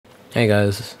Hey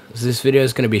guys, so this video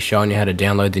is going to be showing you how to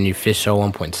download the new FishSol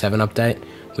 1.7 update,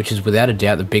 which is without a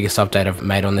doubt the biggest update I've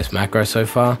made on this macro so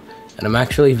far, and I'm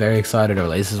actually very excited to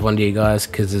release this one to you guys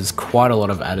because there's quite a lot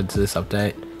of added to this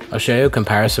update. I'll show you a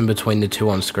comparison between the two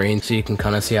on screen so you can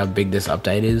kind of see how big this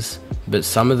update is, but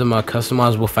some of them are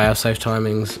customizable failsafe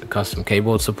timings, custom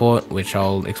keyboard support, which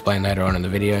I'll explain later on in the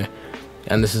video,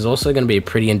 and this is also going to be a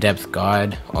pretty in-depth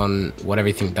guide on what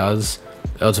everything does,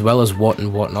 as well as what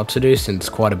and what not to do, since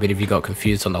quite a bit of you got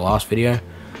confused on the last video.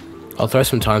 I'll throw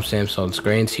some timestamps on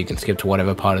screen so you can skip to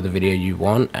whatever part of the video you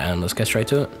want, and let's get straight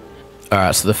to it.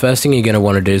 Alright, so the first thing you're going to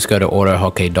want to do is go to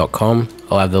autohotkey.com.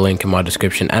 I'll have the link in my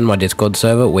description and my Discord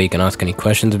server where you can ask any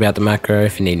questions about the macro,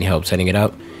 if you need any help setting it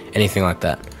up, anything like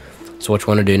that. So what you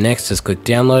want to do next is click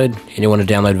download, and you want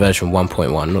to download version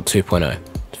 1.1, not 2.0.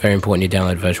 It's very important you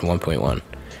download version 1.1. You want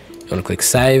to click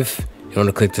save. You want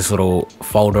to click this little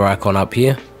folder icon up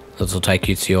here. This will take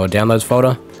you to your downloads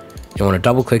folder. You want to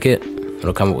double click it.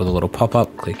 It'll come up with a little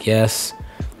pop-up. Click yes.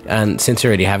 And since you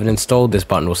already have it installed, this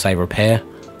button will say repair.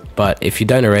 But if you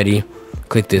don't already,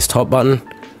 click this top button,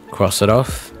 cross it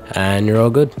off, and you're all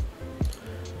good.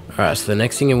 Alright, so the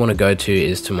next thing you want to go to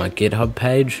is to my GitHub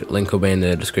page. Link will be in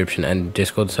the description and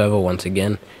Discord server once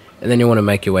again. And then you want to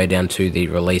make your way down to the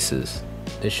releases.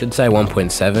 This should say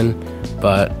 1.7,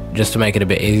 but just to make it a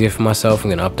bit easier for myself,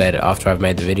 I'm going to update it after I've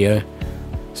made the video.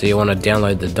 So you want to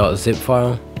download the .zip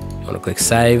file, you want to click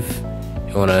save,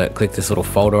 you want to click this little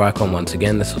folder icon once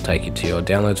again. This will take you to your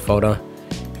downloads folder.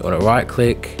 You want to right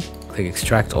click, click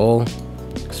extract all,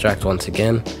 extract once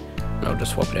again, and I'll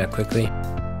just swap it out quickly.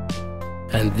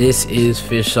 And this is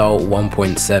FishSol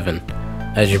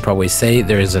 1.7. As you probably see,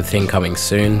 there is a thing coming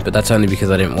soon, but that's only because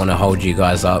I didn't want to hold you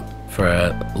guys up for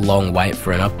a long wait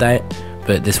for an update,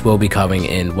 but this will be coming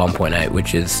in 1.8,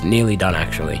 which is nearly done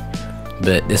actually.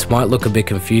 But this might look a bit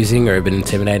confusing or a bit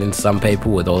intimidating to some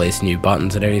people with all these new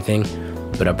buttons and everything,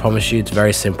 but I promise you it's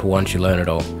very simple once you learn it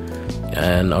all,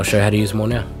 and I'll show you how to use them all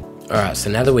now. Alright,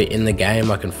 so now that we're in the game,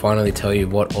 I can finally tell you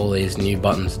what all these new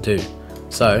buttons do.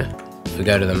 So, if we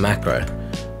go to the macro,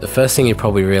 the first thing you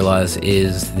probably realize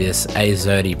is this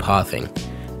A30 pathing.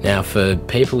 Now for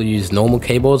people who use normal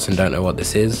keyboards and don't know what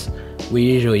this is, we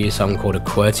usually use something called a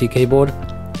QWERTY keyboard,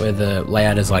 where the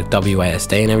layout is like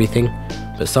WASD and everything,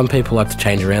 but some people like to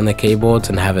change around their keyboards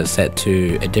and have it set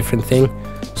to a different thing,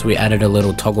 so we added a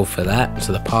little toggle for that,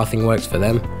 so the pathing works for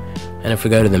them. And if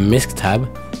we go to the MISC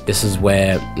tab, this is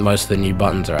where most of the new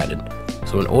buttons are added.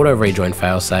 So an auto rejoin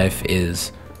failsafe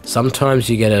is, sometimes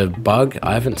you get a bug,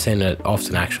 I haven't seen it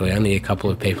often actually, only a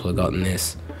couple of people have gotten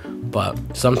this, but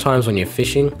sometimes when you're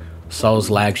fishing, Sols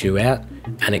lags you out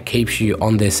and it keeps you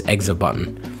on this exit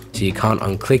button. So you can't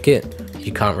unclick it,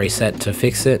 you can't reset to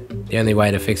fix it. The only way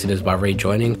to fix it is by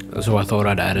rejoining. So I thought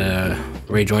I'd add a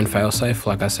rejoin failsafe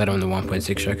like I said on the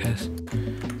 1.6 showcase.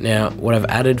 Now what I've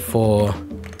added for,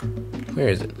 where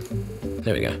is it?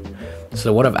 There we go.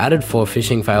 So what I've added for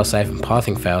fishing failsafe and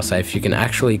pathing failsafe, you can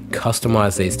actually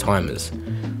customize these timers.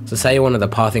 So say you wanted the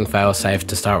pathing failsafe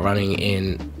to start running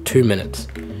in 2 minutes.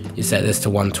 You set this to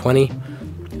 120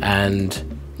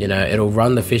 and you know it'll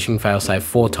run the fishing failsafe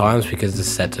 4 times because it's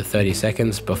set to 30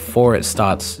 seconds before it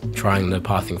starts trying the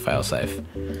pathing failsafe.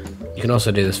 You can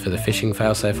also do this for the fishing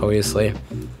failsafe obviously,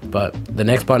 but the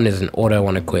next button is an auto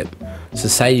on equip. So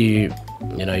say you're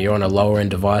on a lower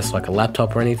end device like a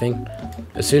laptop or anything.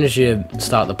 As soon as you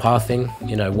start the pathing,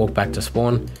 walk back to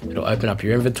spawn, it'll open up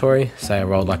your inventory. Say I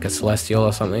rolled like a celestial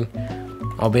or something.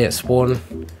 I'll be at spawn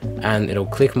and it'll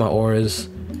click my auras,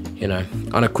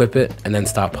 unequip it and then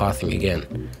start pathing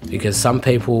again. Because some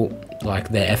people, like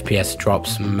their FPS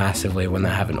drops massively when they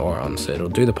have an aura on. So it'll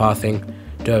do the pathing,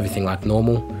 do everything like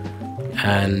normal,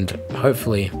 and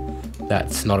hopefully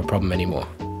that's not a problem anymore.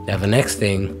 Now the next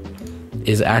thing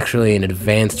is actually an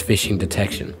advanced fishing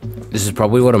detection. This is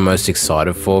probably what I'm most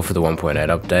excited for the 1.8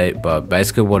 update, but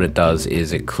basically what it does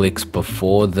is it clicks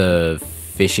before the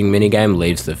fishing minigame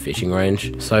leaves the fishing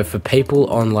range. So for people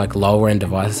on like lower end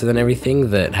devices and everything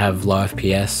that have low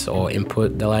FPS or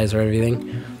input delays or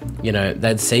everything,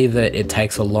 they'd see that it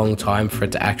takes a long time for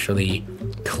it to actually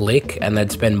click, and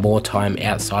they'd spend more time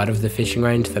outside of the fishing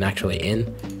range than actually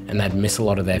in, and they'd miss a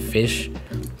lot of their fish.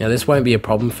 Now this won't be a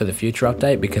problem for the future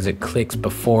update because it clicks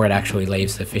before it actually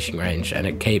leaves the fishing range and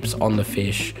it keeps on the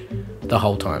fish the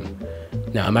whole time.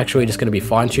 Now I'm actually just going to be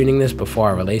fine tuning this before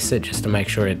I release it just to make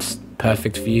sure it's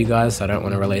perfect for you guys. I don't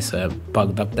want to release a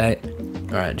bugged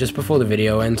update. Alright, just before the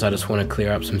video ends, I just want to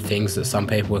clear up some things that some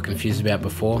people were confused about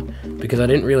before, because I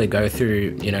didn't really go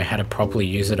through, how to properly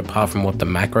use it apart from what the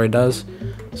macro does.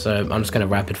 So I'm just going to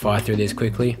rapid fire through these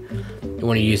quickly. You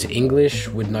want to use English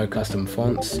with no custom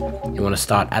fonts. You want to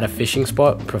start at a fishing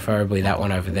spot, preferably that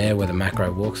one over there where the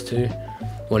macro walks to.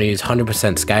 You want to use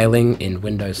 100% scaling in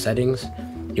Windows settings.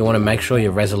 You want to make sure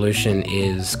your resolution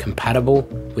is compatible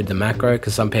with the macro,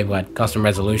 because some people had custom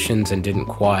resolutions and didn't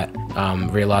quite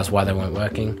realize why they weren't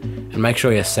working. And make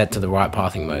sure you're set to the right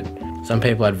pathing mode. Some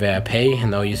people had VIP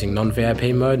and they were using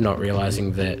non-VIP mode, not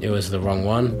realizing that it was the wrong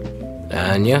one.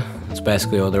 And yeah, that's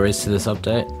basically all there is to this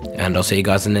update. And I'll see you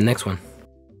guys in the next one.